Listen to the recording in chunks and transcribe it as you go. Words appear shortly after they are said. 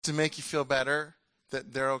to make you feel better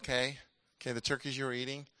that they're okay. Okay, the turkeys you were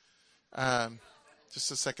eating.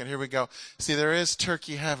 Just a second. Here we go. See, there is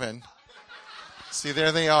turkey heaven. See,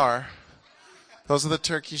 there they are. Those are the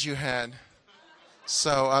turkeys you had.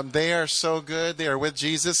 So they are so good. They are with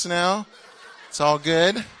Jesus now. It's all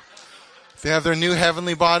good. They have their new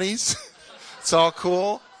heavenly bodies. It's all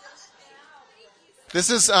cool. This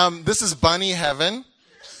is bunny heaven.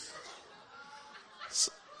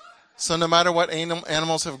 So no matter what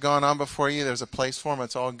animals have gone on before you, there's a place for them.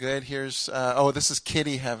 It's all good. Here's this is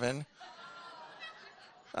kitty heaven.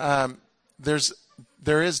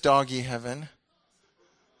 There is doggy heaven.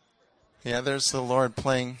 Yeah, there's the Lord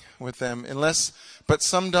playing with them. But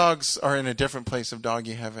some dogs are in a different place of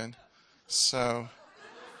doggy heaven. So,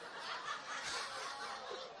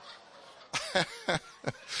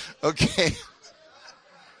 okay.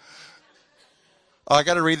 Oh, I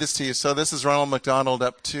got to read this to you. So this is Ronald McDonald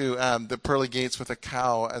up to the pearly gates with a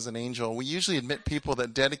cow as an angel. We usually admit people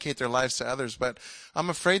that dedicate their lives to others, but I'm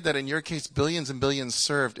afraid that in your case, billions and billions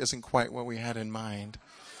served isn't quite what we had in mind.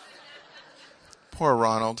 Poor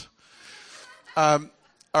Ronald. All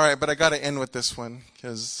right, but I got to end with this one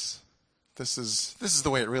because this is the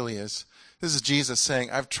way it really is. This is Jesus saying,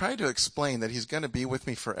 I've tried to explain that he's going to be with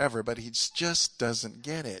me forever, but he just doesn't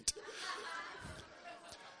get it.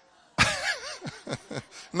 Isn't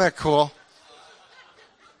that cool?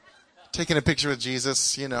 Taking a picture with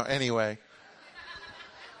Jesus, anyway.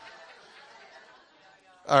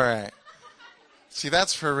 All right. See,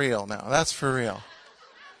 that's for real now. That's for real.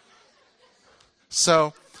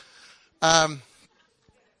 So, the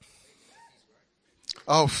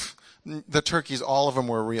turkeys, all of them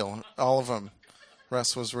were real. All of them.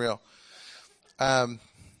 Rest was real. I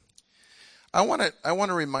want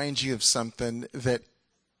to remind you of something that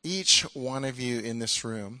each one of you in this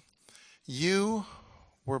room, you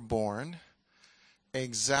were born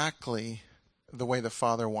exactly the way the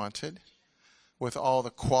Father wanted, with all the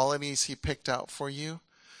qualities he picked out for you.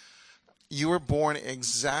 You were born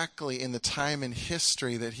exactly in the time in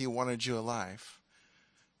history that he wanted you alive.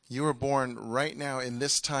 You were born right now in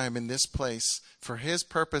this time, in this place, for his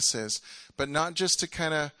purposes, but not just to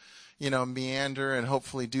kind of, meander and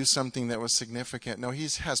hopefully do something that was significant. No, he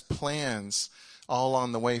has plans all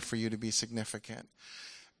along the way for you to be significant.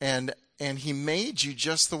 And he made you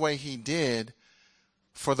just the way he did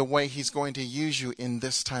for the way he's going to use you in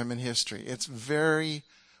this time in history. It's very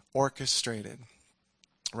orchestrated,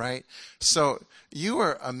 right? So you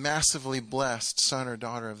are a massively blessed son or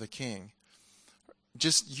daughter of the King.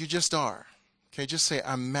 You just are. Okay, just say,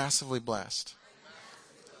 I'm massively blessed.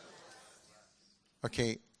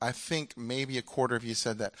 Okay, I think maybe a quarter of you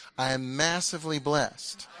said that. I am massively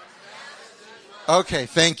blessed. Okay,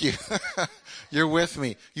 thank you. You're with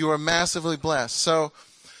me. You are massively blessed. So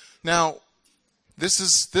now this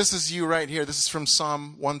is you right here. This is from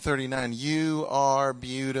Psalm 139. You are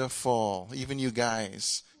beautiful. Even you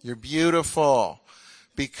guys. You're beautiful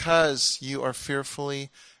because you are fearfully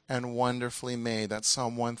and wonderfully made. That's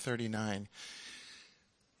Psalm 139.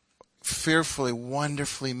 Fearfully,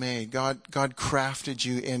 wonderfully made. God crafted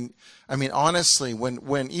you in. I mean, honestly,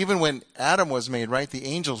 when Adam was made, right? The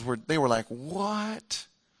angels were like, what?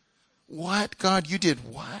 What? God, you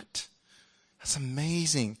did what? That's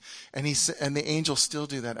amazing. And the angels still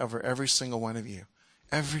do that over every single one of you.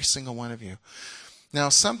 Every single one of you. Now,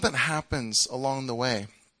 something happens along the way,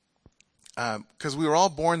 because we were all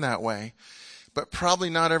born that way, but probably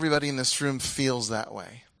not everybody in this room feels that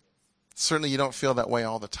way. Certainly you don't feel that way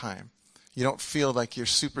all the time. You don't feel like you're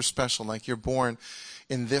super special, like you're born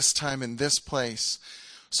in this time, in this place.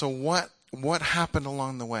 So what happened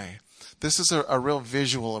along the way? This is a real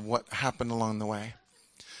visual of what happened along the way.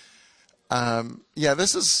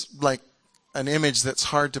 This is like an image that's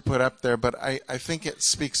hard to put up there, but I think it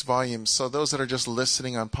speaks volumes. So those that are just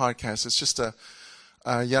listening on podcasts, it's just a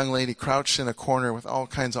young lady crouched in a corner with all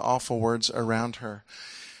kinds of awful words around her.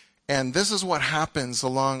 And this is what happens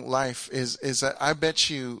along life is that I bet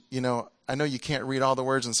you, I know you can't read all the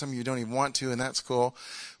words and some of you don't even want to, and that's cool.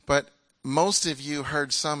 But most of you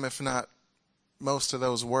heard some, if not most of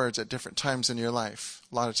those words at different times in your life.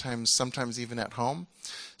 A lot of times, sometimes even at home,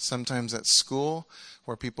 sometimes at school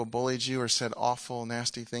where people bullied you or said awful,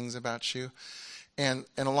 nasty things about you. And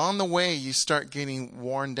along the way, you start getting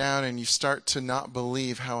worn down and you start to not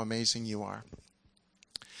believe how amazing you are.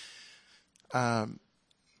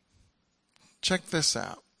 Check this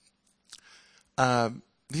out.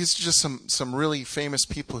 These are just some really famous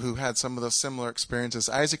people who had some of those similar experiences.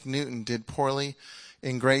 Isaac Newton did poorly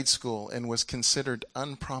in grade school and was considered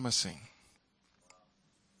unpromising.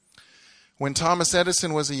 When Thomas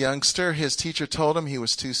Edison was a youngster, his teacher told him he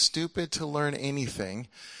was too stupid to learn anything.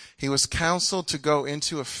 He was counseled to go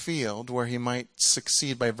into a field where he might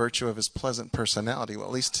succeed by virtue of his pleasant personality. Well,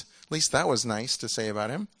 at least that was nice to say about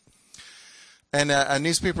him. And a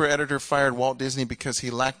newspaper editor fired Walt Disney because he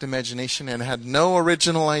lacked imagination and had no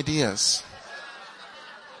original ideas.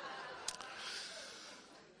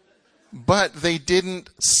 But they didn't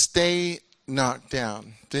stay knocked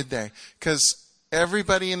down, did they? Because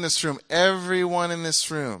everybody in this room, everyone in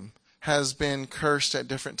this room has been cursed at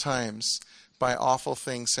different times by awful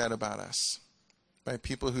things said about us, by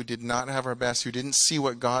people who did not have our best, who didn't see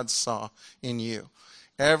what God saw in you.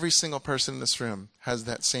 Every single person in this room has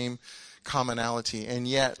that same commonality, and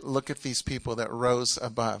yet look at these people that rose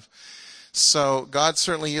above. So God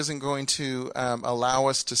certainly isn't going to allow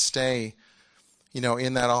us to stay,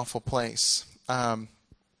 in that awful place.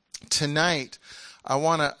 Tonight, I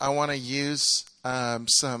want to use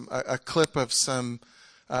a clip of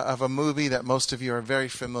of a movie that most of you are very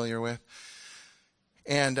familiar with,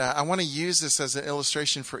 and I want to use this as an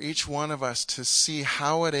illustration for each one of us to see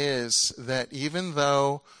how it is that even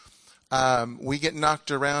though we get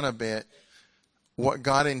knocked around a bit, what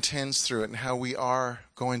God intends through it, and how we are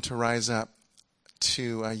going to rise up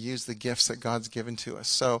to use the gifts that God's given to us.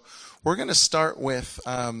 So we're going to start with.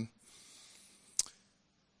 I'm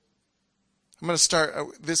going to start.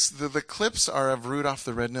 The clips are of Rudolph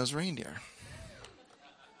the Red-Nosed Reindeer.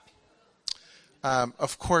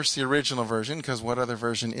 Of course, the original version, because what other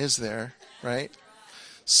version is there, right?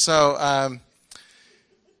 So,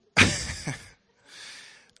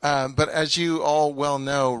 but as you all well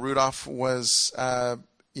know, Rudolph was,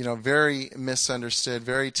 very misunderstood,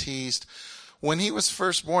 very teased. When he was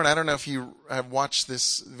first born, I don't know if you have watched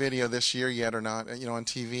this video this year yet or not, on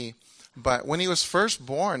TV. But when he was first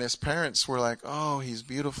born, his parents were like, "Oh, he's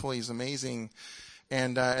beautiful, he's amazing,"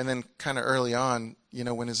 and then kind of early on,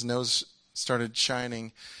 when his nose started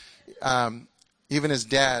shining, even his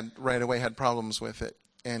dad right away had problems with it,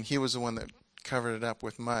 and he was the one that covered it up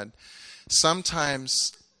with mud.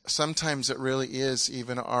 Sometimes it really is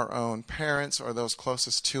even our own parents or those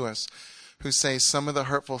closest to us who say some of the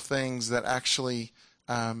hurtful things that actually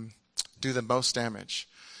do the most damage.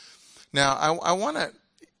 Now, I want to,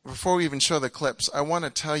 before we even show the clips, I want to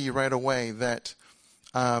tell you right away that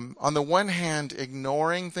on the one hand,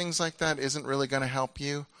 ignoring things like that isn't really going to help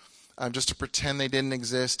you. Just to pretend they didn't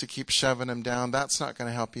exist, to keep shoving them down, that's not going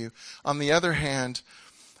to help you. On the other hand,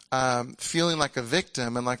 feeling like a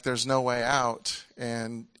victim and like there's no way out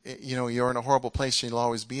and you're in a horrible place and you'll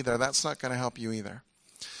always be there, that's not going to help you either.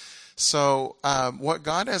 So what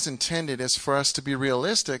God has intended is for us to be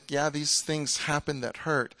realistic. Yeah, these things happen that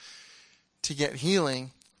hurt, to get healing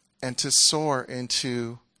and to soar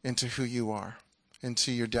into who you are,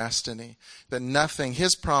 into your destiny. That nothing,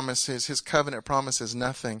 His promises, His covenant promises,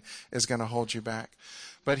 nothing is going to hold you back.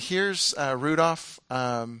 But here's Rudolph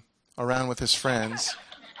around with his friends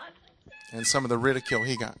and some of the ridicule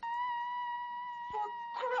he got. For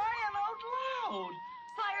crying out loud!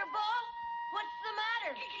 Fireball, what's the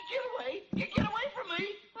matter? Get away! Get away from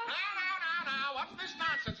me! Now, what's this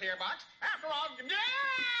nonsense here, Bucks? After all,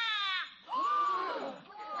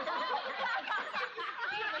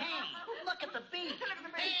 Hey, look at the beak!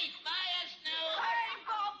 Hey, fire, Snow!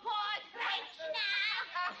 Fireball paws! Right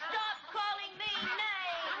now! Stop calling me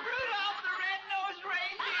names! Rudolph the Red-Nosed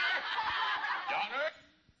Reindeer! Younger?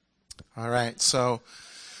 All right, so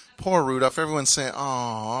poor Rudolph. Everyone's saying,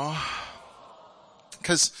 "Aw,"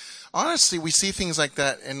 because honestly, we see things like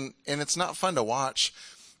that, and it's not fun to watch.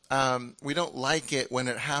 We don't like it when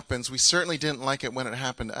it happens. We certainly didn't like it when it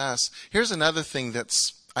happened to us. Here's another thing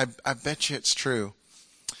I bet you it's true,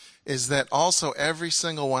 is that also every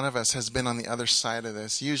single one of us has been on the other side of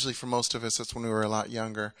this. Usually for most of us, it's when we were a lot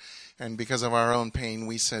younger. And because of our own pain,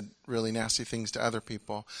 we said really nasty things to other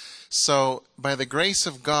people. So by the grace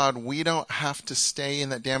of God, we don't have to stay in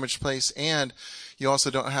that damaged place. And you also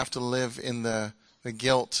don't have to live in the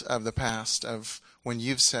guilt of the past of when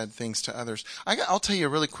you've said things to others. I'll tell you a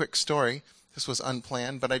really quick story. This was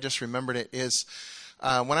unplanned, but I just remembered it.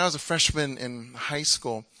 When I was a freshman in high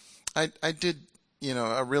school, I did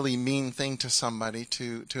a really mean thing to somebody,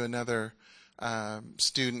 to another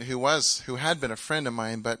student who had been a friend of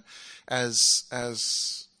mine, but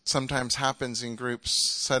as sometimes happens in groups,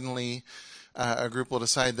 suddenly a group will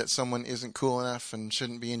decide that someone isn't cool enough and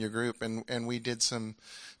shouldn't be in your group, and we did some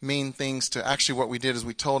mean things to. Actually, what we did is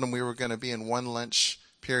we told him we were going to be in one lunch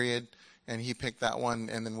period, and he picked that one,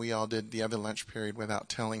 and then we all did the other lunch period without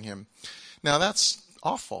telling him. Now that's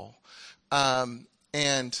awful,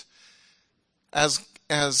 and as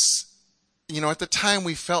at the time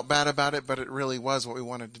we felt bad about it, but it really was what we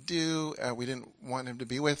wanted to do. We didn't want him to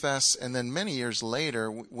be with us. And then many years later,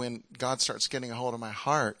 when God starts getting a hold of my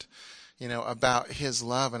heart, about his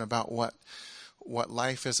love and about what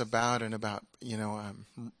life is about, and about,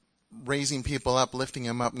 raising people up, lifting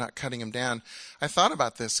them up, not cutting them down. I thought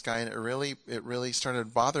about this guy, and it really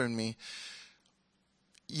started bothering me.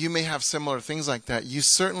 You may have similar things like that. You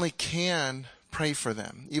certainly can pray for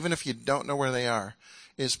them, even if you don't know where they are.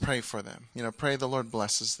 Is pray for them. Pray the Lord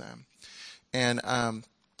blesses them. And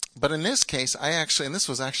but in this case, and this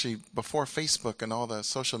was actually before Facebook and all the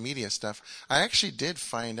social media stuff, I actually did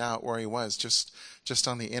find out where he was just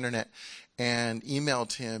on the internet, and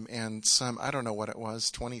emailed him, and I don't know what it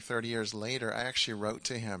was, 20, 30 years later, I actually wrote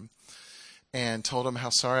to him and told him how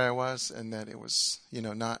sorry I was, and that it was,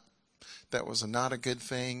 that was not a good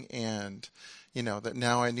thing, and that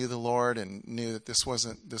now I knew the Lord and knew that this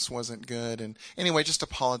wasn't good. And anyway, just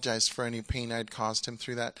apologized for any pain I'd caused him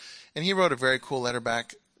through that. And he wrote a very cool letter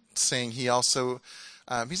back saying he also,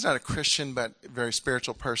 he's not a Christian, but a very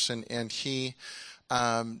spiritual person. And he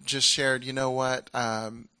just shared,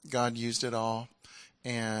 God used it all.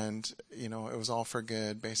 And, it was all for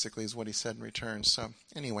good, basically, is what he said in return. So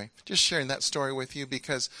anyway, just sharing that story with you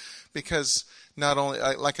because not only,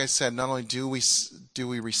 like I said, not only do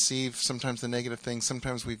we receive sometimes the negative things,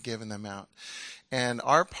 sometimes we've given them out. And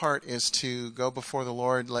our part is to go before the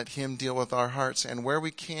Lord, let him deal with our hearts. And where we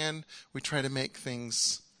can, we try to make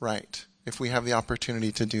things right if we have the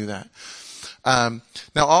opportunity to do that.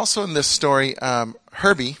 Now, also in this story,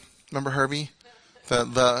 Herbie, remember Herbie?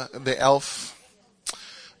 The elf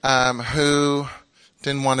who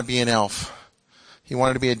didn't want to be an elf. He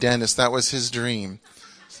wanted to be a dentist. That was his dream.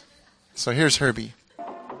 So here's Herbie.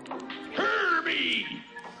 Herbie!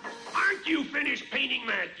 Aren't you finished painting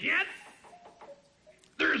that yet?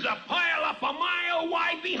 There's a pile up a mile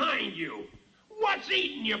wide behind you. What's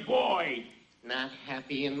eating you, boy? Not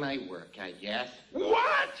happy in my work, I guess.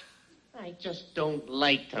 What? I just don't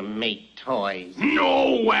like to make toys.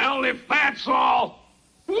 No, well, if that's all.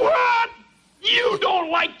 What? You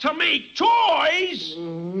don't like to make toys?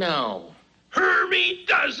 No. Herbie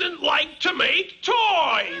doesn't like to make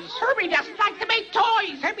toys. Herbie doesn't like to make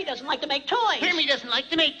toys. Herbie doesn't like to make toys. Herbie doesn't like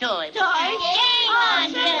to make toys. Shame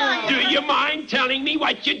on you. Do you mind telling me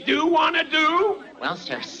what you do want to do? Well,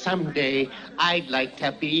 sir, someday I'd like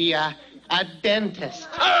to be a dentist.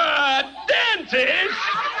 A dentist?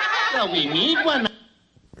 Well, we need one.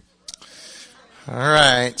 All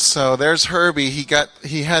right, so there's Herbie.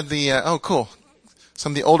 He had the oh, cool.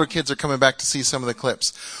 Some of the older kids are coming back to see some of the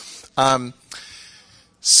clips.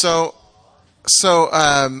 So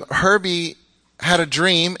Herbie had a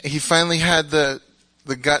dream. He finally had the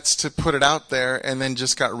guts to put it out there, and then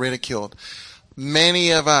just got ridiculed.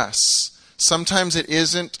 Many of us, sometimes it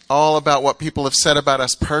isn't all about what people have said about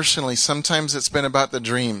us personally. Sometimes it's been about the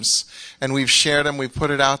dreams, and we've shared them, we've put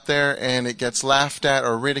it out there, and it gets laughed at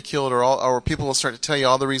or ridiculed, or people will start to tell you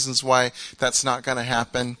all the reasons why that's not going to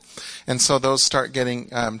happen. And so those start getting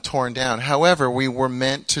torn down. However, we were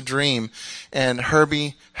meant to dream, and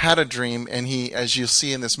Herbie had a dream, and he, as you'll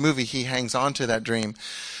see in this movie, he hangs on to that dream.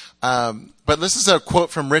 But this is a quote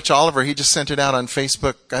from Rich Oliver. He just sent it out on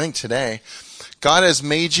Facebook, I think today. God has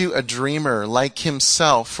made you a dreamer like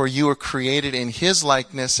himself, for you were created in his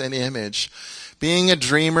likeness and image. Being a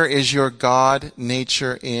dreamer is your God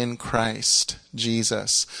nature in Christ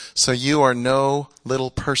Jesus. So you are no little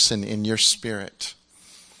person in your spirit.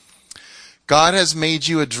 God has made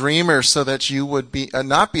you a dreamer so that you would be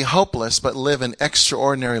not be hopeless, but live an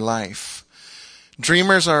extraordinary life.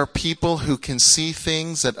 Dreamers are people who can see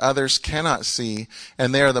things that others cannot see,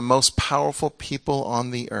 and they are the most powerful people on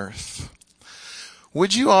the earth.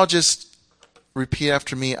 Would you all just repeat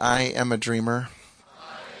after me, I am a dreamer?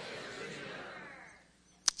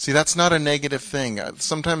 See, that's not a negative thing.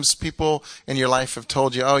 Sometimes people in your life have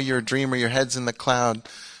told you, oh, you're a dreamer, your head's in the cloud,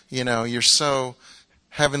 you're so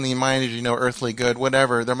heavenly minded, earthly good,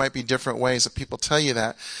 whatever. There might be different ways that people tell you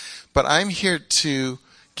that. But I'm here to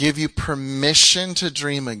give you permission to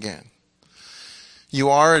dream again. You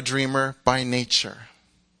are a dreamer by nature.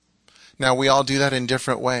 Now, we all do that in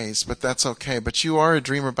different ways, but that's okay. But you are a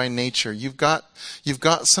dreamer by nature. You've got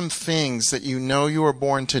some things that you know you were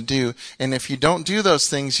born to do, and if you don't do those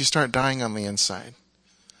things, you start dying on the inside.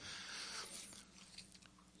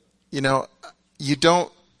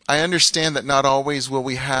 I understand that not always will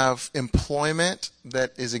we have employment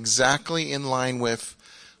that is exactly in line with,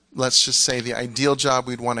 let's just say, the ideal job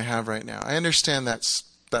we'd want to have right now. I understand that's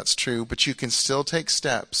true, but you can still take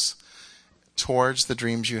steps towards the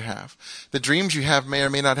dreams you have. The dreams you have may or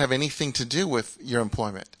may not have anything to do with your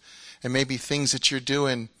employment. It may be things that you're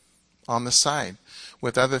doing on the side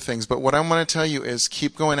with other things. But what I want to tell you is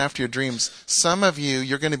keep going after your dreams. Some of you,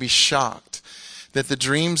 you're going to be shocked that the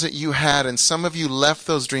dreams that you had, and some of you left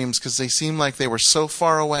those dreams because they seemed like they were so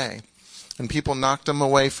far away and people knocked them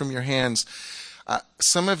away from your hands.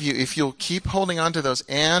 Some of you, if you'll keep holding on to those,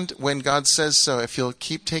 and when God says so, if you'll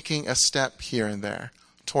keep taking a step here and there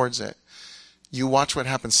towards it, you watch what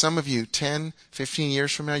happens. Some of you, 10, 15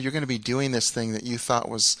 years from now, you're going to be doing this thing that you thought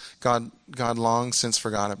was God long since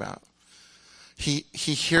forgot about. He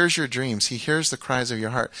hears your dreams. He hears the cries of your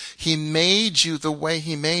heart. He made you the way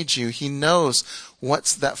he made you. He knows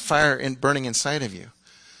what's that fire burning inside of you.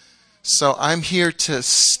 So I'm here to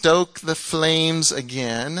stoke the flames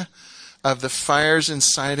again of the fires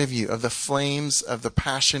inside of you, of the flames of the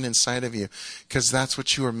passion inside of you, because that's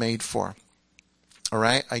what you were made for. All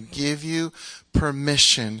right? I give you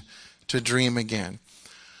permission to dream again.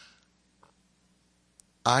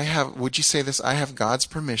 Would you say this? I have God's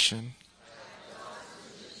permission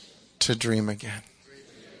to dream again.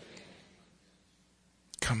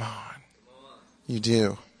 Come on. You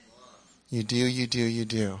do. You do, you do, you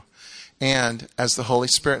do. And as the Holy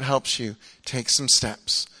Spirit helps you, take some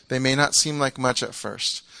steps. They may not seem like much at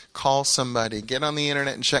first. Call somebody. Get on the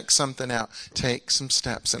internet and check something out. Take some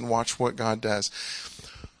steps and watch what God does.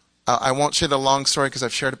 I won't share the long story because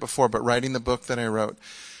I've shared it before, but writing the book that I wrote,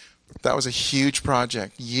 that was a huge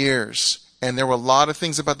project, years. And there were a lot of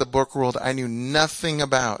things about the book world I knew nothing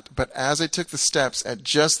about. But as I took the steps at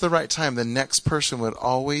just the right time, the next person would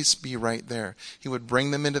always be right there. He would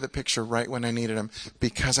bring them into the picture right when I needed them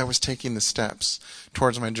because I was taking the steps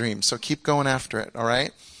towards my dream. So keep going after it, all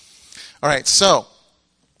right? All right, so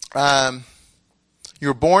you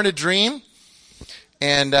were born to dream.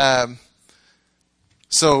 And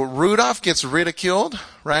so Rudolph gets ridiculed,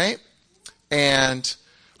 right? And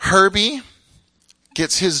Herbie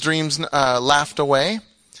gets his dreams laughed away.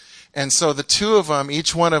 And so the two of them,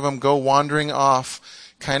 each one of them, go wandering off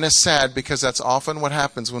kind of sad, because that's often what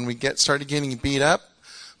happens when we started getting beat up.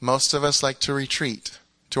 Most of us like to retreat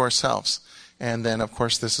to ourselves. And then, of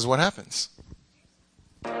course, this is what happens.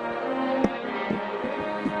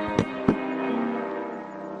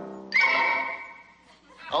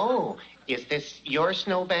 Oh, is this your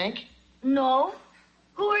snowbank? No.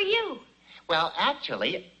 Who are you? Well,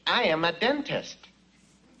 actually, I am a dentist.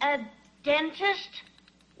 A dentist?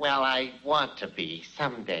 Well, I want to be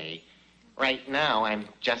someday. Right now, I'm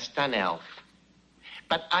just an elf.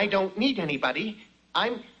 But I don't need anybody.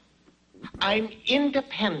 I'm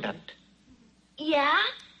independent. Yeah?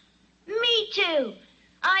 Me too.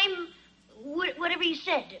 I'm whatever you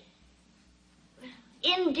said.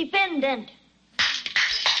 Independent.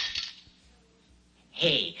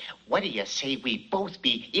 Hey, what do you say we both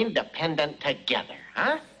be independent together,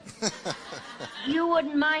 huh? You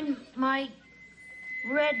wouldn't mind my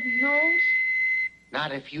red nose?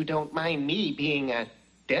 Not if you don't mind me being a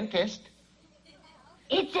dentist.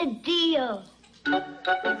 It's a deal. We're a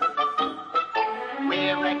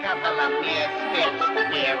couple of misfits.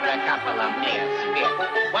 We're a couple of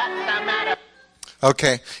misfits. What's the matter?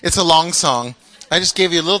 Okay, it's a long song. I just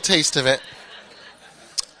gave you a little taste of it.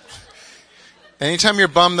 Anytime you're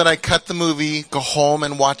bummed that I cut the movie, go home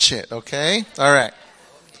and watch it, okay? All right.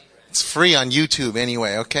 It's free on YouTube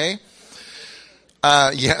anyway, okay?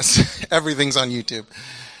 Yes, everything's on YouTube.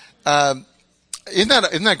 Isn't that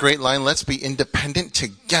a great line? Let's be independent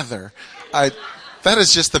together. That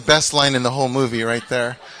is just the best line in the whole movie right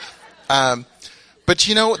there. But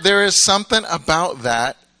you know, there is something about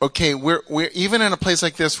that. Okay, we're even in a place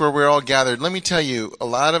like this where we're all gathered. Let me tell you, a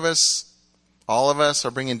lot of us, all of us,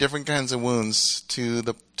 are bringing different kinds of wounds to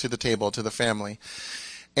the table, to the family.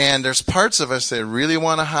 And there's parts of us that really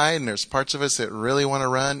want to hide, and there's parts of us that really want to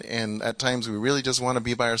run, and at times we really just want to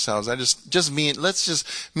be by ourselves. Me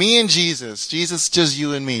and Jesus. Jesus, just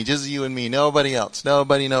you and me, nobody else,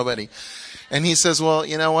 nobody. And he says, well,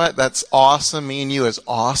 you know what? That's awesome. Me and you is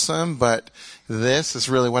awesome, but this is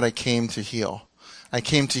really what I came to heal. I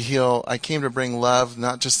came to bring love,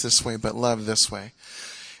 not just this way, but love this way.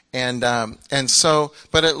 And so,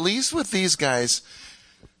 but at least with these guys,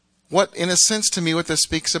 what, in a sense, to me, what this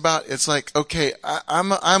speaks about, it's like, okay,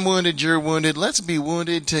 I'm wounded, you're wounded. Let's be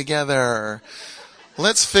wounded together.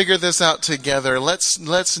 Let's figure this out together.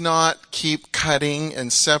 Let's not keep cutting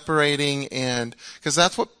and separating, and because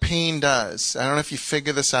that's what pain does. I don't know if you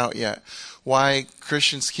figure this out yet. Why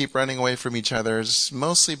Christians keep running away from each other is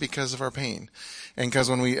mostly because of our pain. And because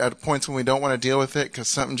at points when we don't want to deal with it, because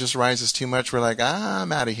something just rises too much, we're like,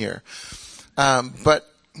 I'm out of here.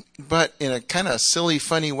 But in a kind of silly,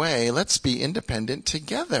 funny way, let's be independent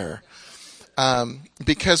together.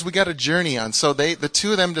 because we got a journey on. So the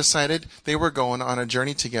two of them decided they were going on a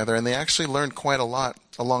journey together, and they actually learned quite a lot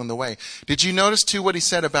along the way. Did you notice, too, what he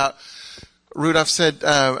said about, Rudolph said,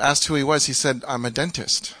 asked who he was, he said, I'm a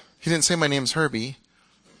dentist. He didn't say my name's Herbie.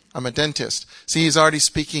 I'm a dentist. See, he's already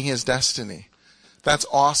speaking his destiny. That's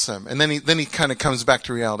awesome. And then he kind of comes back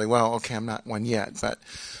to reality. Well, okay, I'm not one yet, but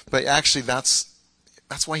actually that's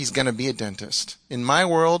why he's going to be a dentist. In my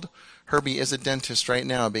world, Herbie is a dentist right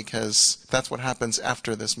now because that's what happens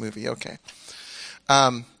after this movie. Okay.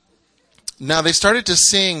 Now they started to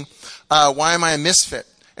sing, "Why Am I a Misfit?"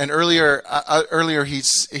 And earlier he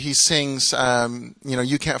sings,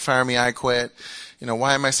 "You can't fire me, I quit."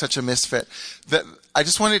 Why am I such a misfit? I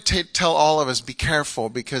just wanted to tell all of us, be careful,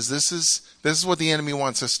 because this is what the enemy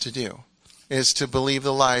wants us to do, is to believe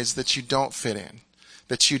the lies that you don't fit in,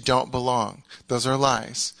 that you don't belong. Those are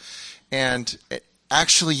lies. And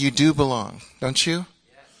actually you do belong, don't you?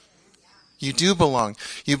 You do belong.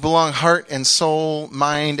 You belong heart and soul,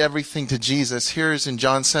 mind, everything to Jesus. Here's in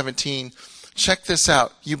John 17. Check this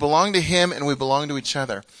out. You belong to him and we belong to each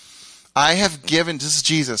other. This is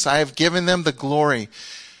Jesus, I have given them the glory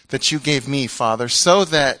that you gave me, Father, so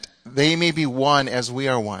that they may be one as we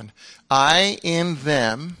are one. I in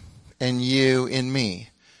them and you in me,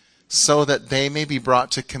 so that they may be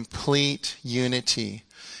brought to complete unity.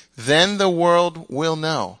 Then the world will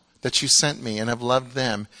know that you sent me and have loved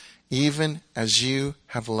them, even as you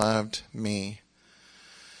have loved me.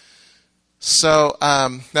 So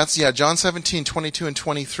that's John 17, 22 and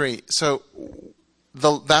 23. So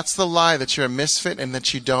that's the lie, that you're a misfit and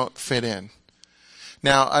that you don't fit in.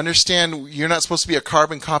 Now, understand, you're not supposed to be a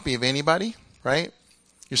carbon copy of anybody, right?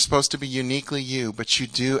 You're supposed to be uniquely you, but you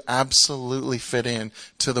do absolutely fit in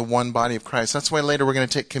to the one body of Christ. That's why later we're going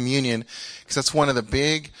to take communion, because that's one of the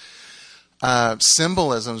big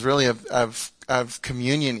symbolisms, really, of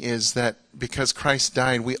communion, is that because Christ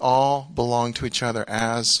died, we all belong to each other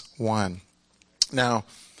as one. Now,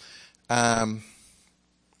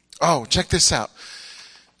 check this out.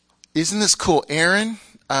 Isn't this cool? Aaron,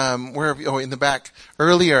 in the back,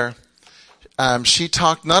 earlier, she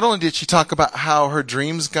talked, not only did she talk about how her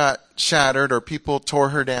dreams got shattered or people tore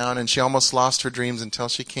her down and she almost lost her dreams until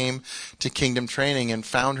she came to Kingdom Training and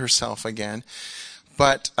found herself again,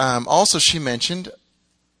 but also she mentioned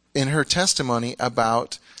in her testimony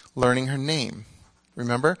about learning her name.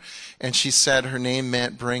 Remember? And she said her name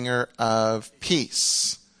meant bringer of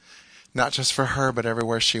peace. Not just for her, but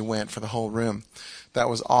everywhere she went, for the whole room. That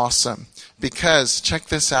was awesome. Because, check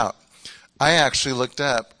this out, I actually looked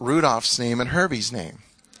up Rudolph's name and Herbie's name.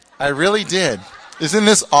 I really did. Isn't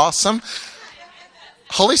this awesome?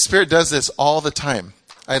 Holy Spirit does this all the time.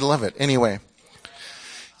 I love it. Anyway,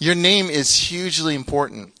 your name is hugely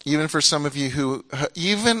important, even for some of you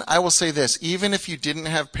I will say this, even if you didn't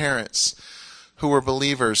have parents who were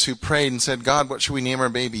believers, who prayed and said, God, what should we name our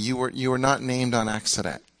baby? You were not named on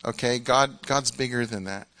accident. Okay? God's bigger than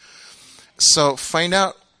that. So find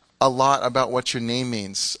out a lot about what your name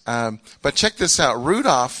means. But check this out.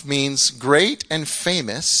 Rudolph means great and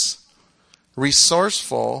famous,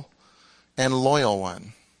 resourceful, and loyal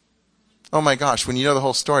one. Oh my gosh, when you know the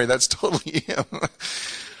whole story, that's totally him.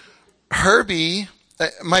 Herbie,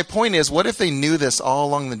 my point is, what if they knew this all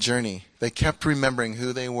along the journey? They kept remembering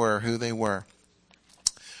who they were.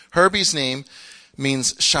 Herbie's name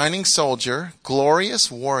means shining soldier,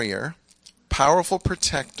 glorious warrior, powerful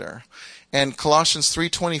protector. And Colossians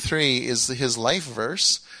 3:23 is his life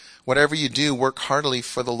verse. Whatever you do, work heartily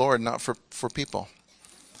for the Lord, not for people.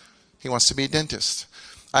 He wants to be a dentist.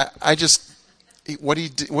 What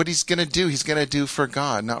he's going to do, he's going to do for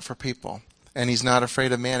God, not for people. And he's not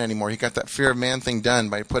afraid of man anymore. He got that fear of man thing done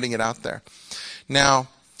by putting it out there. Now,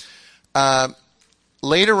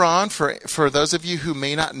 later on, for those of you who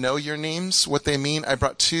may not know your names, what they mean, I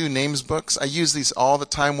brought 2 names books. I use these all the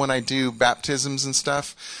time when I do baptisms and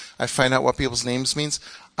stuff. I find out what people's names means.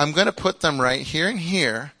 I'm going to put them right here and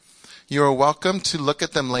here. You are welcome to look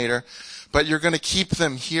at them later, but you're going to keep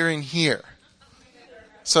them here and here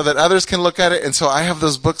so that others can look at it. And so I have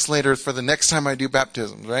those books later for the next time I do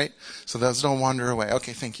baptisms, right? So those don't wander away.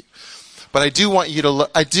 Okay, thank you. But I do want you to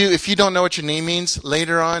look. If you don't know what your name means,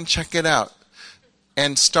 later on, check it out.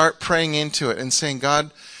 And start praying into it and saying,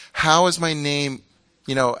 God, how is my name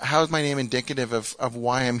indicative of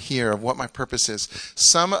why I'm here, of what my purpose is?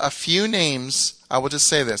 A few names, I will just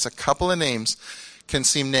say this, a couple of names can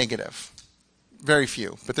seem negative. Very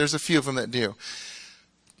few, but there's a few of them that do.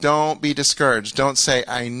 Don't be discouraged. Don't say,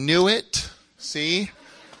 I knew it. See?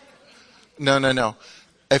 No.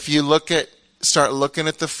 If you start looking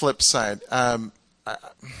at the flip side,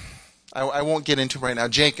 I won't get into it right now.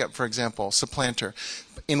 Jacob, for example, supplanter.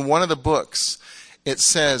 In one of the books, it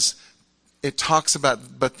talks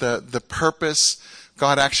about, but the purpose,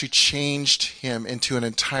 God actually changed him into an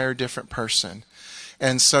entire different person.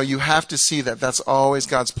 And so you have to see that that's always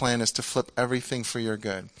God's plan, is to flip everything for your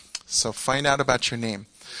good. So find out about your name.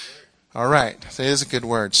 All right. So it is a good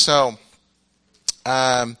word. So,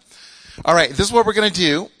 all right. This is what we're going to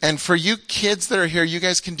do. And for you kids that are here, you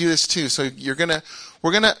guys can do this too. So this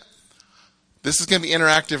is going to be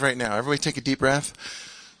interactive right now. Everybody take a deep breath.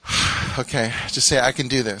 Okay. Just say, I can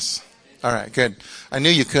do this. All right. Good. I knew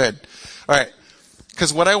you could. All right.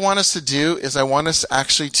 Because what I want us to do is I want us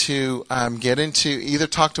actually to get into either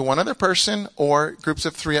talk to one other person or groups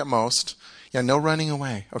of 3 at most. Yeah, no running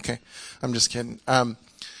away. Okay, I'm just kidding.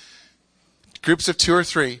 Groups of 2 or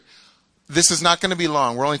 3. This is not going to be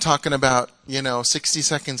long. We're only talking about, 60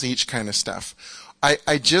 seconds each kind of stuff.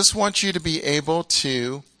 I just want you to be able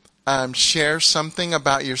to share something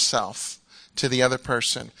about yourself to the other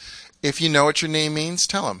person. If you know what your name means,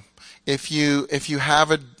 tell them. If you have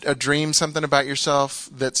a dream, something about yourself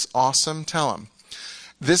that's awesome, tell them.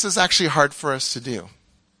 This is actually hard for us to do.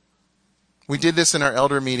 We did this in our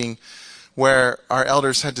elder meeting where our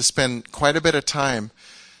elders had to spend quite a bit of time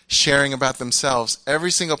sharing about themselves. Every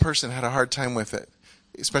single person had a hard time with it,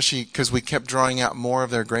 especially because we kept drawing out more of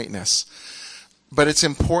their greatness. But it's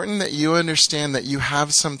important that you understand that you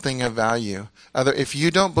have something of value. If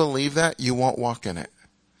you don't believe that, you won't walk in it.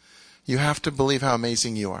 You have to believe how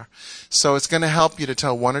amazing you are. So it's going to help you to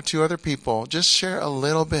tell 1 or 2 other people, just share a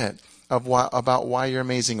little bit of about why you're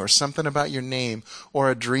amazing, or something about your name,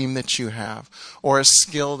 or a dream that you have, or a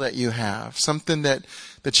skill that you have, something that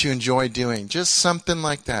you enjoy doing. Just something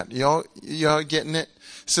like that. Y'all getting it?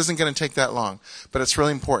 This isn't going to take that long, but it's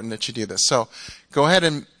really important that you do this. So go ahead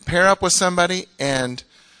and pair up with somebody, and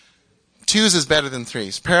 2s is better than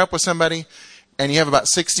 3s. Pair up with somebody, and you have about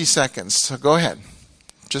 60 seconds. So go ahead.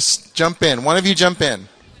 Just jump in. One of you jump in.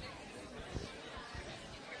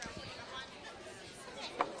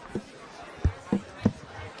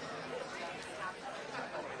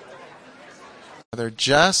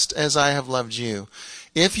 Just as I have loved you.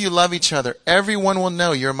 If you love each other, everyone will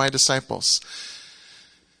know you're my disciples.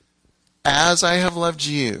 As I have loved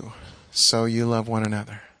you, so you love one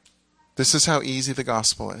another. This is how easy the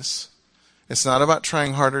gospel is. It's not about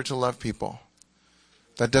trying harder to love people.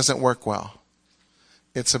 That doesn't work well.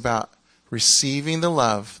 It's about receiving the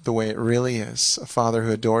love the way it really is. A Father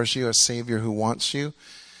who adores you, a Savior who wants you,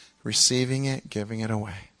 receiving it, giving it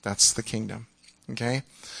away. That's the kingdom. Okay?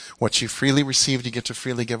 What you freely received, you get to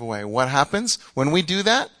freely give away. What happens when we do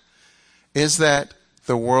that is that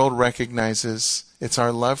the world recognizes it's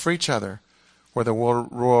our love for each other, where the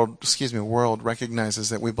world recognizes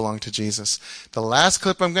that we belong to Jesus. The last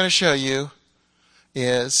clip I'm going to show you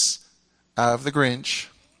is of the Grinch,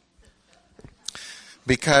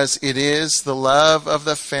 because it is the love of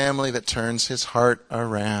the family that turns his heart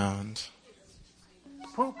around.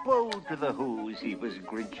 Pooh-pooh to the Who's, he was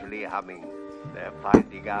grinchily humming. They're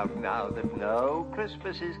finding out now that no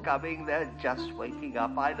Christmas is coming. They're just waking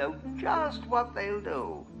up. I know just what they'll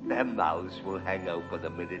do. Their mouths will hang open a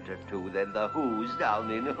minute or 2. Then the Who's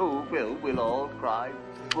down in Whoville will all cry,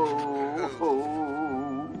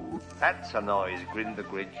 boo-hoo. That's a noise, grinned the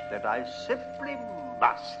Grinch, that I simply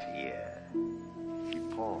must hear. He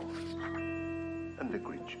paused, and the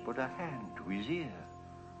Grinch put a hand to his ear.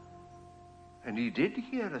 And he did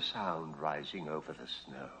hear a sound rising over the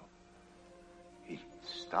snow. It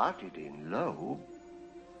started in low,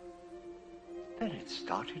 then it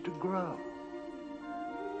started to grow.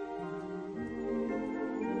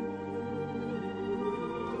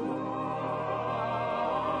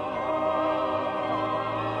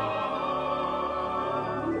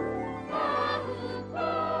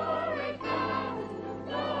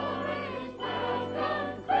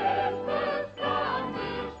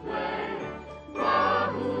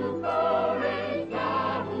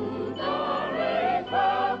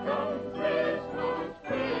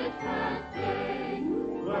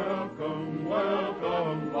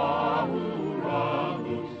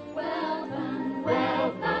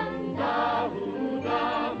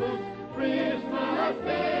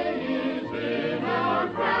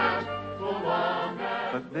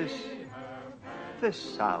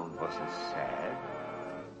 This sound wasn't sad.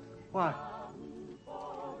 Why,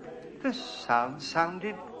 this sound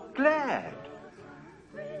sounded glad.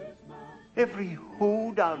 Every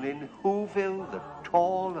Who down in Whoville, the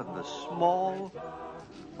tall and the small,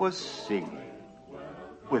 was singing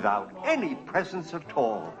without any presents at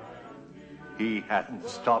all. He hadn't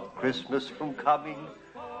stopped Christmas from coming.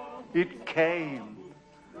 It came.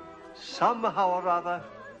 Somehow or other,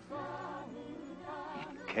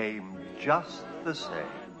 came just the same.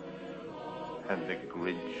 And the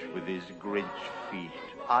Grinch, with his Grinch feet,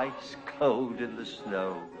 ice cold in the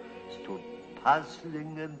snow, stood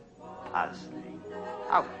puzzling and puzzling.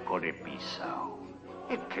 How could it be so?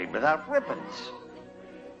 It came without ribbons.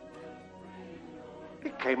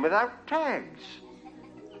 It came without tags.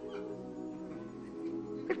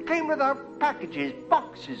 It came without packages,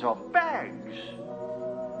 boxes, or bags.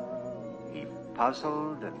 He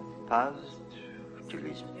puzzled and puzzled till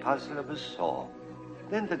his puzzler was sore.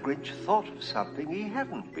 Then the Grinch thought of something he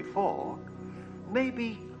hadn't before.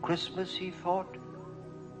 Maybe Christmas, he thought,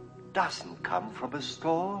 doesn't come from a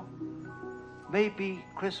store. Maybe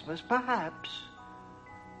Christmas, perhaps,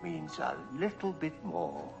 means a little bit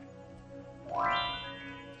more.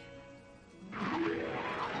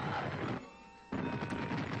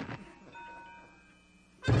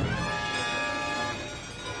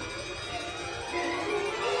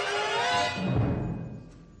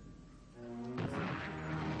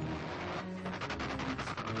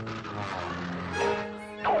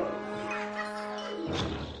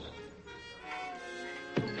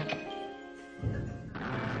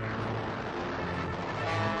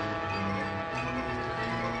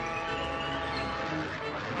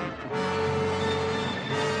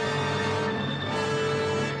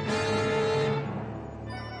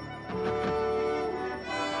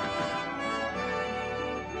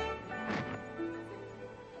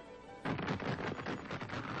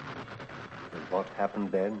 What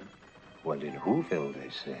happened then? Well, in Whoville, they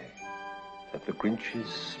say that the Grinch's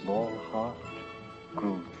small heart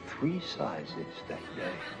grew 3 sizes that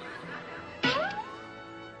day.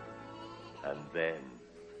 And then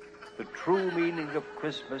the true meaning of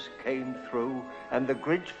Christmas came through, and the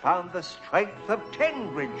Grinch found the strength of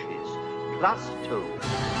 10 Grinches, plus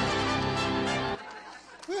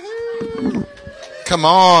 2. Come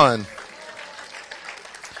on.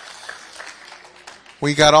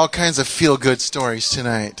 We got all kinds of feel-good stories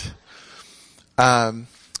tonight.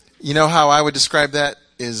 You know how I would describe that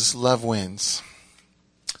is love wins.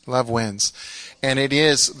 Love wins. And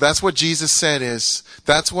that's what Jesus said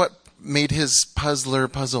that's what made his puzzler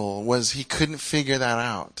puzzle, was he couldn't figure that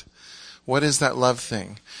out. What is that love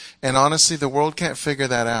thing? And honestly, the world can't figure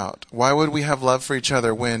that out. Why would we have love for each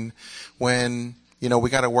other when we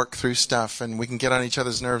got to work through stuff and we can get on each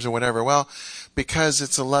other's nerves or whatever? Well, because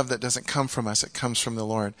it's a love that doesn't come from us. It comes from the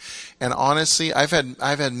Lord. And honestly, I've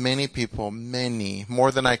had many people, many, more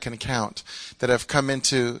than I can count, that have come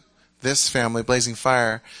into this family, Blazing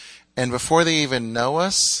Fire, and before they even know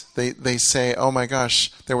us, they say, "Oh my gosh,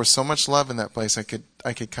 there was so much love in that place. I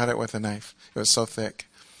could cut it with a knife. It was so thick."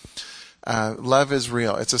 Love is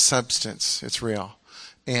real. It's a substance. It's real.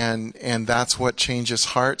 And that's what changes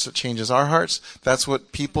hearts. It changes our hearts. That's what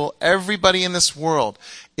everybody in this world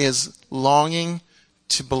is longing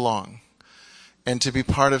to belong and to be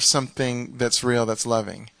part of something that's real, that's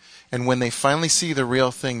loving. And when they finally see the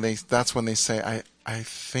real thing, that's when they say, I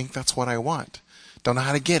think that's what I want. Don't know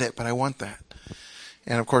how to get it, but I want that.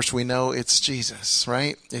 And of course, we know it's Jesus,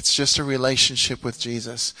 right? It's just a relationship with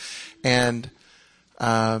Jesus. And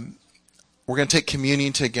we're going to take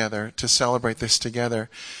communion together to celebrate this together.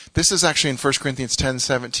 This is actually in 1 Corinthians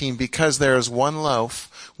 10:17. Because there is one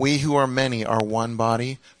loaf, we who are many are one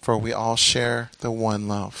body, for we all share the one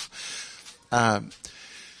loaf.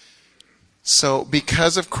 So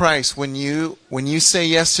because of Christ, when you say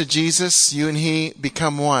yes to Jesus, you and he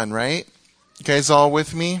become one, right? You guys all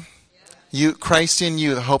with me? Christ in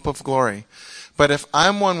you, the hope of glory. But if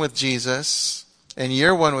I'm one with Jesus, and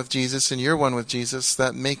you're one with Jesus, and you're one with Jesus,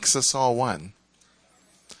 that makes us all one.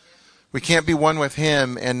 We can't be one with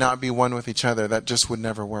him and not be one with each other. That just would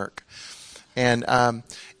never work. And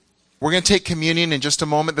we're going to take communion in just a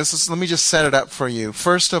moment. Let me just set it up for you.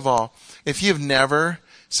 First of all, if you've never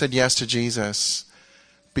said yes to Jesus,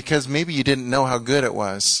 because maybe you didn't know how good it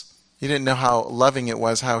was, you didn't know how loving it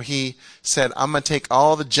was, how he said, "I'm going to take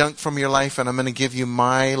all the junk from your life and I'm going to give you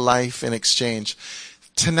my life in exchange."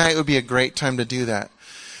 Tonight would be a great time to do that,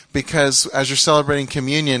 because as you're celebrating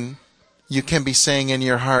communion, you can be saying in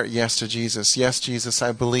your heart yes to Jesus. Yes, Jesus,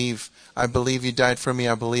 I believe you died for me.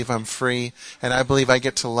 I believe I'm free, and I believe I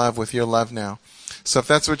get to love with your love now. So if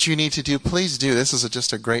that's what you need to do, please do. This is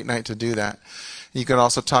just a great night to do that. You can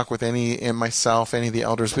also talk with myself, any of the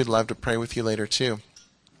elders. We'd love to pray with you later too.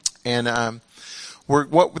 And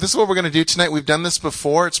this is what we're going to do tonight. We've done this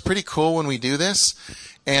before. It's pretty cool when we do this.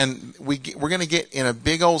 And we're going to get in a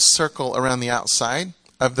big old circle around the outside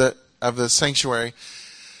of the sanctuary,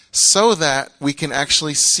 so that we can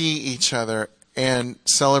actually see each other and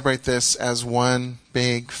celebrate this as one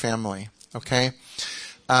big family. Okay?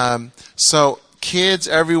 So kids,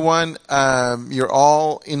 everyone, you're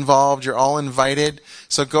all involved. You're all invited.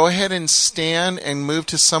 So go ahead and stand and move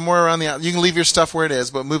to somewhere around the outside. You can leave your stuff where it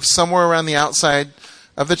is, but move somewhere around the outside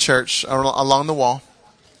of the church, along the wall.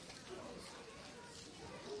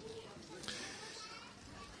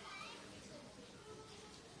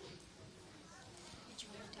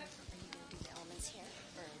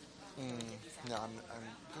 No, I'm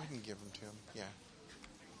go ahead and give them to him. Yeah.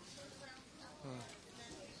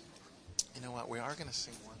 You know what? We are going to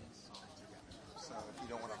sing one song together. So if you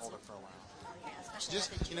don't want to hold it for a while,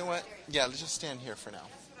 just you know what? Yeah, let's just stand here for now.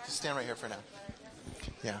 Just stand right here for now.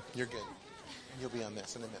 Yeah, you're good. You'll be on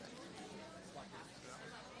this in a minute.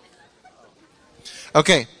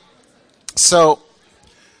 Okay. So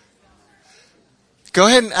go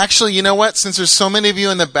ahead and actually, you know what? Since there's so many of you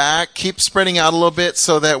in the back, keep spreading out a little bit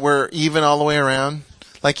so that we're even all the way around.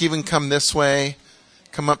 Like even come this way,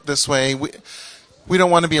 come up this way. We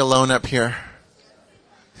don't want to be alone up here.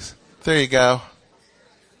 There you go.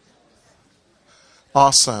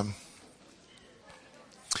 Awesome.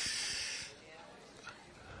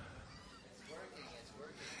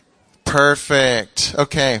 Perfect.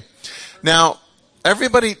 Okay. Now,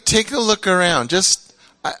 everybody take a look around.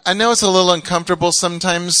 I know it's a little uncomfortable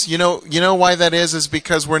sometimes. You know why that is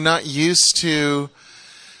because we're not used to,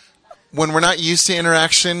 when we're not used to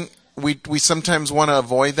interaction, we sometimes want to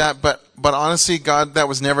avoid that, but honestly, God, that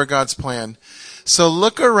was never God's plan. So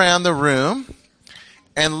look around the room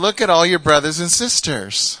and look at all your brothers and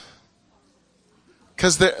sisters.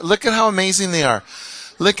 Because look at how amazing they are.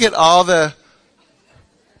 Look at all the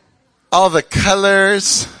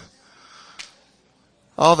colors,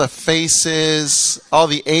 all the faces, all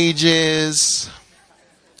the ages.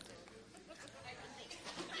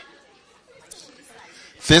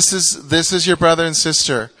 This is your brother and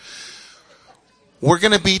sister. We're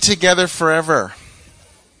going to be together forever.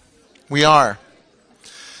 We are.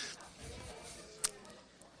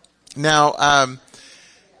 Now,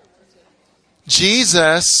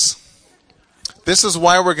 Jesus, this is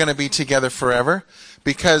why we're going to be together forever,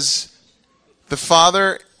 because the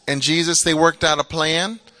Father and Jesus, they worked out a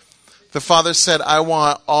plan. The Father said, I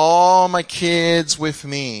want all my kids with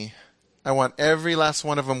me. I want every last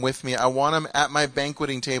one of them with me. I want them at my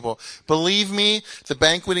banqueting table. Believe me, the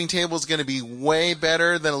banqueting table is going to be way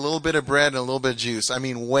better than a little bit of bread and a little bit of juice. I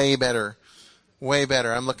mean, way better. Way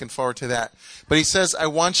better. I'm looking forward to that. But he says, I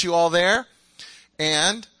want you all there.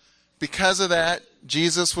 And because of that,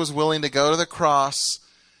 Jesus was willing to go to the cross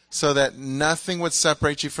so that nothing would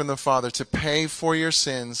separate you from the Father, to pay for your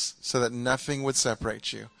sins so that nothing would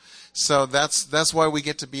separate you. So that's why we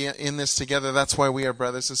get to be in this together. That's why we are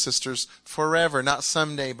brothers and sisters forever. Not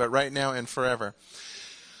someday, but right now and forever.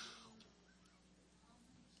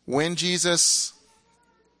 When Jesus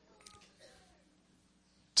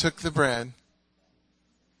took the bread.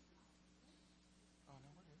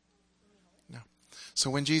 No. So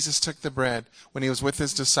when Jesus took the bread, when he was with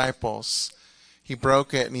his disciples, he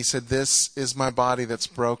broke it and he said, this is my body that's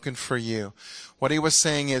broken for you. What he was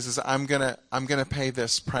saying is I'm gonna pay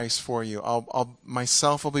this price for you. I'll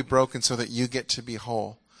myself will be broken so that you get to be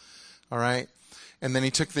whole. All right. And then he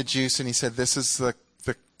took the juice and he said, this is the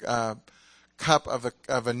cup of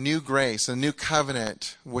a new grace, a new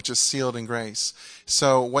covenant, which is sealed in grace.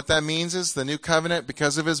 So what that means is the new covenant,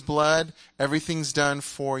 because of his blood, everything's done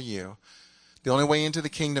for you. The only way into the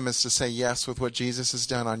kingdom is to say yes with what Jesus has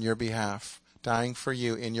done on your behalf, dying for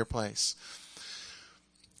you in your place.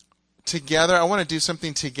 Together, I want to do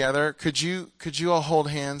something together. Could you all hold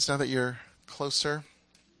hands now that you're closer?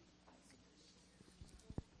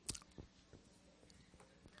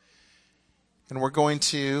 And we're going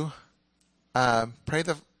to pray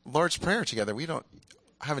the Lord's Prayer together.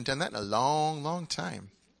 Haven't done that in a long, long time.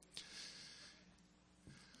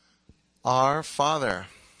 Our Father,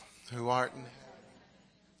 who art in heaven,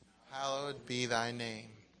 hallowed be thy name.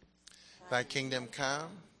 Thy kingdom come,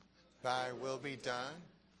 thy will be done,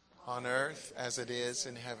 on earth as it is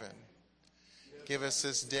in heaven. Give us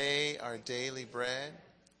this day our daily bread,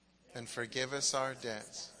 and forgive us our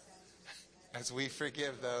debts, as we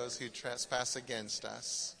forgive those who trespass against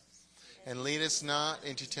us. And lead us not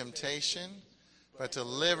into temptation, but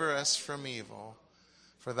deliver us from evil.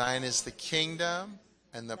 For thine is the kingdom,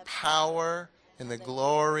 and the power, and the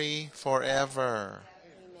glory forever.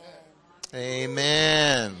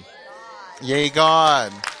 Amen. Yea,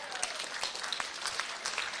 God.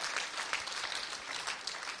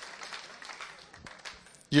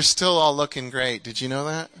 You're still all looking great. Did you know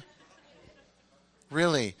that?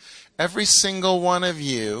 Really. Every single one of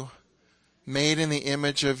you made in the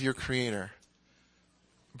image of your Creator.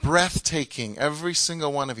 Breathtaking. Every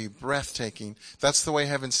single one of you. Breathtaking. That's the way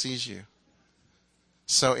heaven sees you.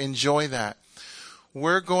 So enjoy that.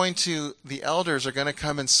 The elders are going to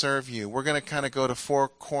come and serve you. We're going to kind of go to four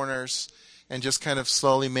corners and just kind of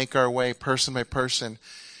slowly make our way person by person.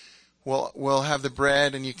 We'll have the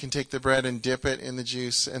bread, and you can take the bread and dip it in the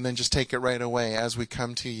juice and then just take it right away as we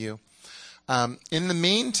come to you. In the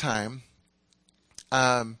meantime,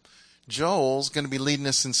 Joel's going to be leading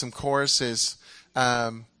us in some choruses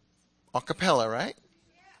a cappella, right?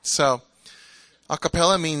 So a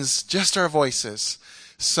cappella means just our voices.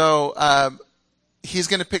 So he's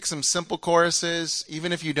going to pick some simple choruses.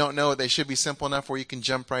 Even if you don't know it, they should be simple enough where you can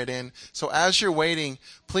jump right in. So as you're waiting,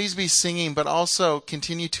 please be singing, but also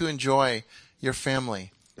continue to enjoy your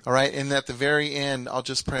family. All right? And at the very end, I'll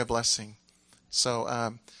just pray a blessing. So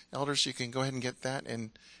elders, you can go ahead and get that.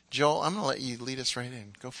 And Joel, I'm going to let you lead us right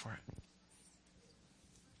in. Go for it.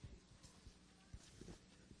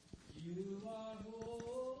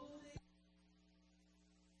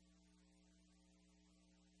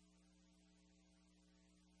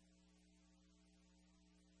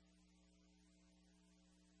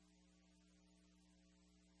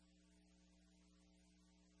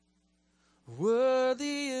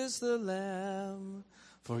 Worthy is the Lamb,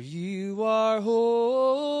 for you are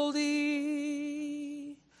holy,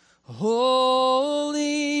 holy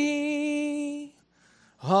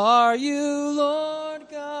are you, Lord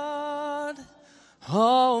God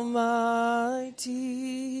Almighty.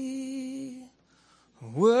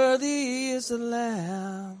 Worthy is the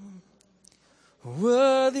Lamb,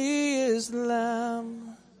 worthy is the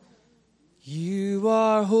Lamb, you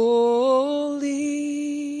are holy.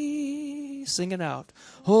 Sing it out.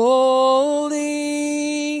 Holy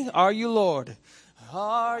are you, Lord.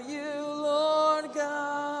 Are you, Lord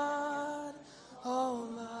God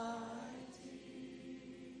Almighty.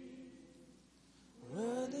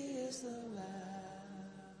 Worthy is the Lamb.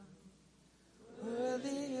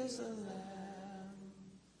 Worthy is the Lamb.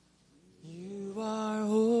 You are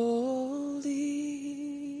holy.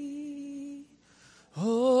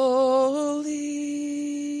 Holy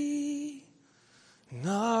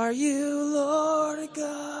are you, Lord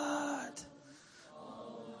God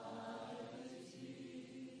Almighty.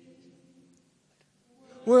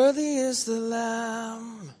 Worthy is the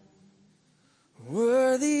Lamb.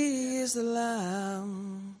 Worthy is the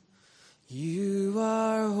Lamb. You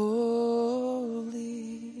are holy.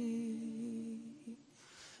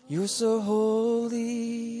 You're so holy.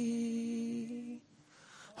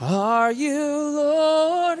 Are you,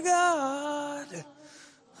 Lord God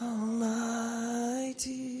Almighty?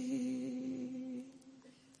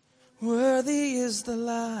 Worthy is the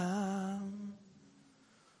Lamb.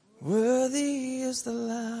 Worthy is the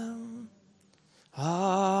Lamb.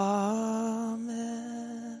 Amen.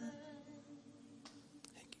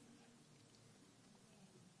 Thank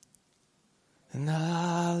you. And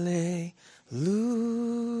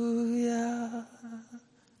hallelujah.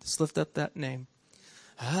 Just lift up that name.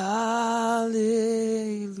 Hallelujah.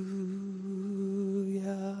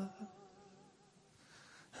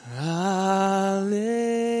 Hallelujah.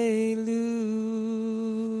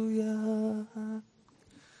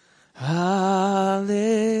 Hallelujah.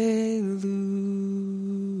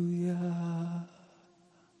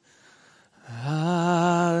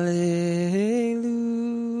 Hallelujah.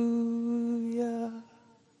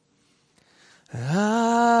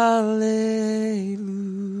 Hallelujah.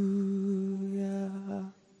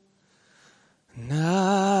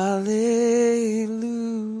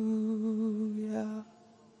 Hallelujah.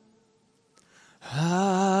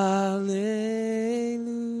 Hallelujah.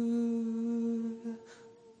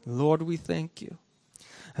 Lord, we thank you.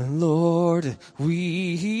 And Lord,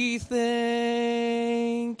 we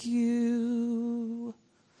thank you.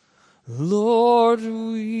 Lord,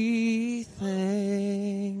 we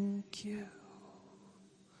thank you.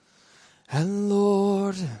 And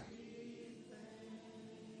Lord,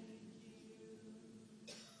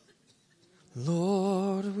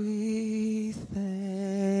 Lord, we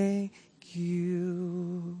thank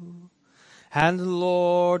you. And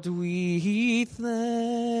Lord, we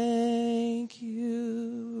thank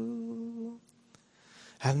you.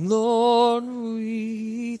 And Lord,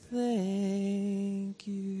 we thank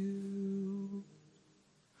you.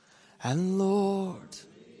 And Lord,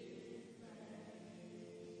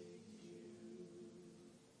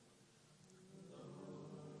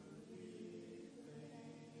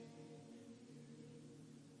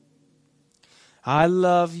 I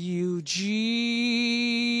love you,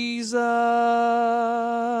 Jesus.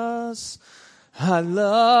 I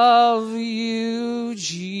love you,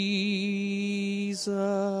 Jesus.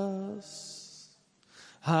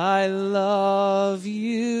 I love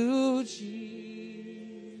you, Jesus.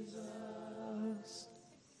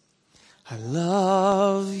 I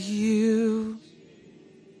love you.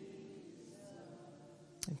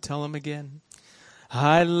 And tell him again.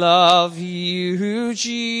 I love you,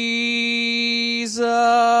 Jesus.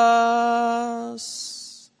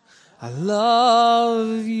 I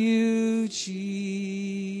love you,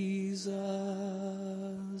 Jesus.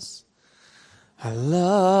 I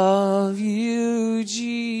love you,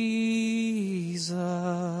 Jesus.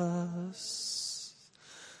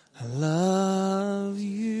 I love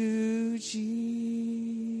you,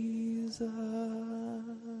 Jesus.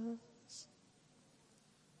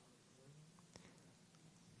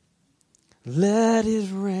 Let it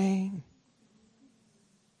rain.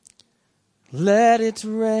 Let it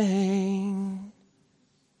rain.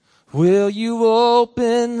 Will you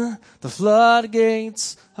open the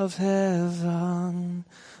floodgates of heaven?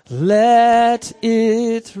 Let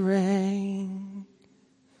it rain.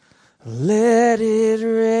 Let it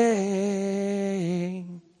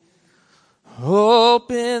rain.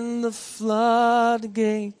 Open the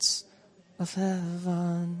floodgates of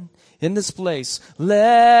heaven. In this place,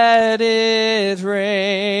 let it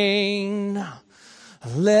rain.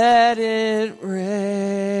 Let it rain.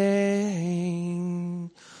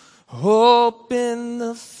 Open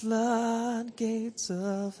the floodgates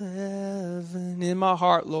of heaven. In my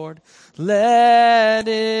heart, Lord, let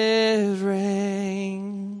it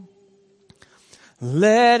rain.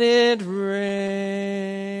 Let it rain.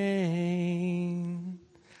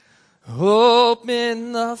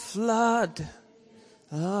 Open the flood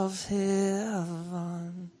of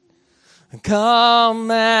heaven.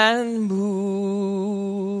 Come and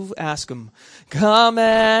move. Ask him. Come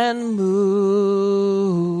and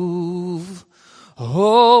move.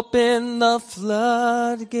 Open the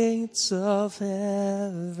floodgates of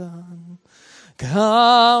heaven.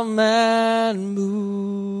 Come and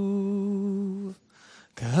move.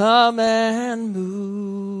 Come and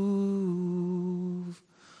move.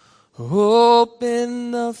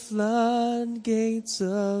 Open the floodgates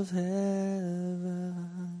of heaven.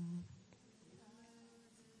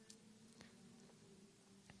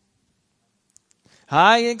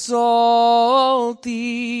 I exalt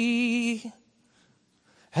thee,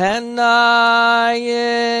 and I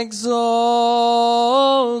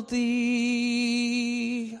exalt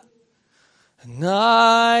thee, and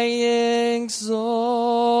I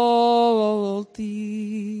exalt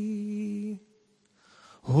thee,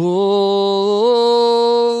 O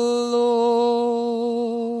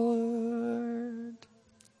Lord.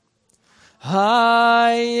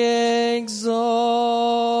 I exalt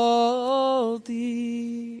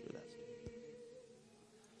thee,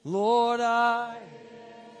 Lord. I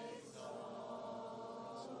exalt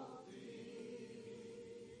thee,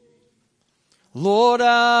 Lord.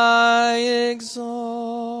 I exalt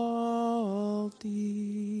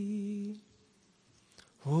thee,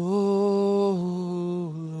 O Lord.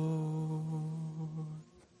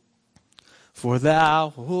 For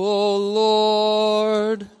thou, O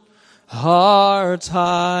Lord, art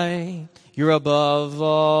high, you're above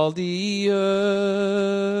all the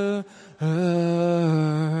earth.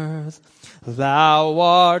 Thou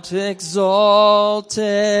art exalted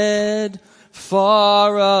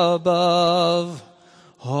far above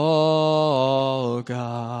all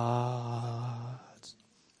gods.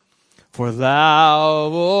 For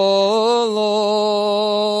thou, O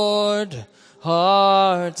Lord,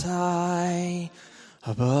 art high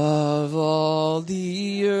above all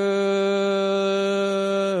the earth.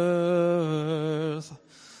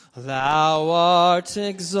 Thou art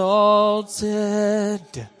exalted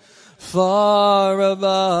far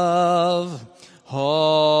above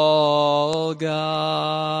all gods.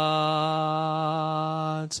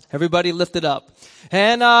 Everybody lift it up.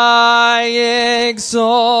 And I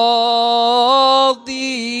exalt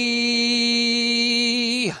thee.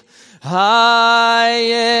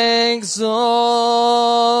 I exalt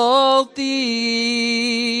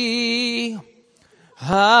thee.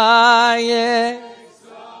 I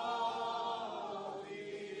exalt thee.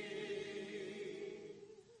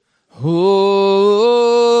 O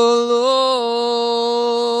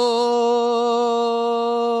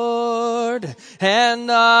Lord, and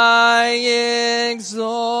I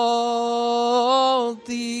exalt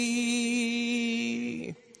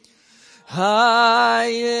thee. I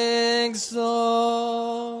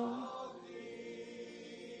exalt thee.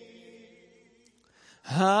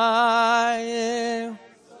 I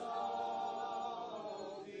exalt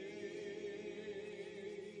thee.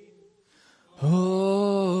 O Lord.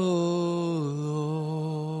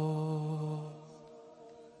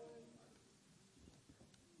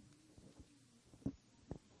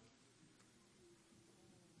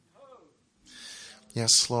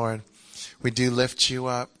 Yes, Lord. We do lift you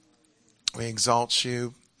up. We exalt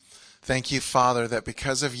you. Thank you, Father, that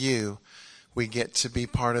because of you, we get to be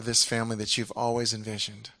part of this family that you've always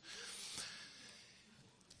envisioned.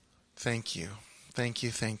 Thank you. Thank you.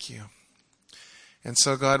 Thank you. And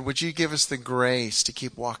so, God, would you give us the grace to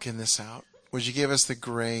keep walking this out? Would you give us the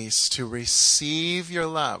grace to receive your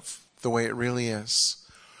love the way it really is?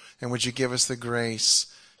 And would you give us the grace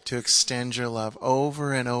to extend your love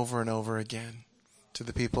over and over and over again to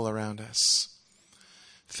the people around us?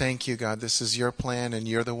 Thank you, God. This is your plan, and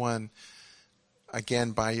you're the one,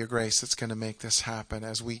 again, by your grace, that's going to make this happen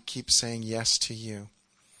as we keep saying yes to you.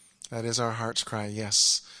 That is our heart's cry.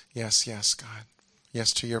 Yes, yes, yes, God.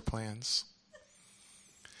 Yes to your plans.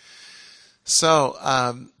 So,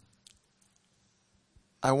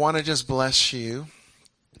 I want to just bless you.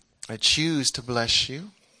 I choose to bless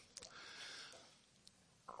you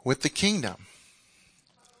with the kingdom,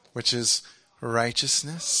 which is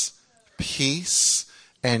righteousness, peace,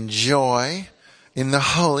 and joy in the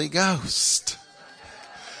Holy Ghost.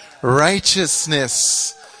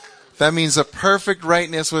 Righteousness. That means a perfect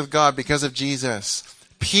rightness with God because of Jesus.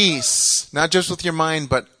 Peace, not just with your mind,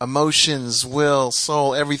 but emotions, will,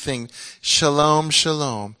 soul, everything. Shalom,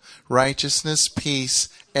 shalom. Righteousness, peace,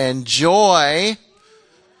 and joy,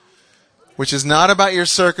 which is not about your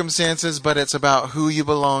circumstances, but it's about who you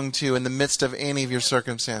belong to in the midst of any of your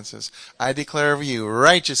circumstances. I declare over you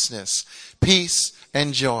righteousness, peace,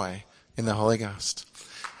 and joy in the Holy Ghost.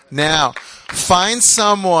 Now, find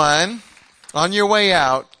someone on your way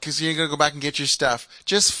out, because you're going to go back and get your stuff.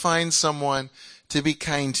 Just find someone to be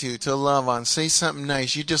kind to love on. Say something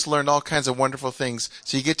nice. You just learned all kinds of wonderful things,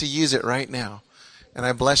 so you get to use it right now. And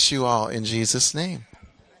I bless you all in Jesus' name.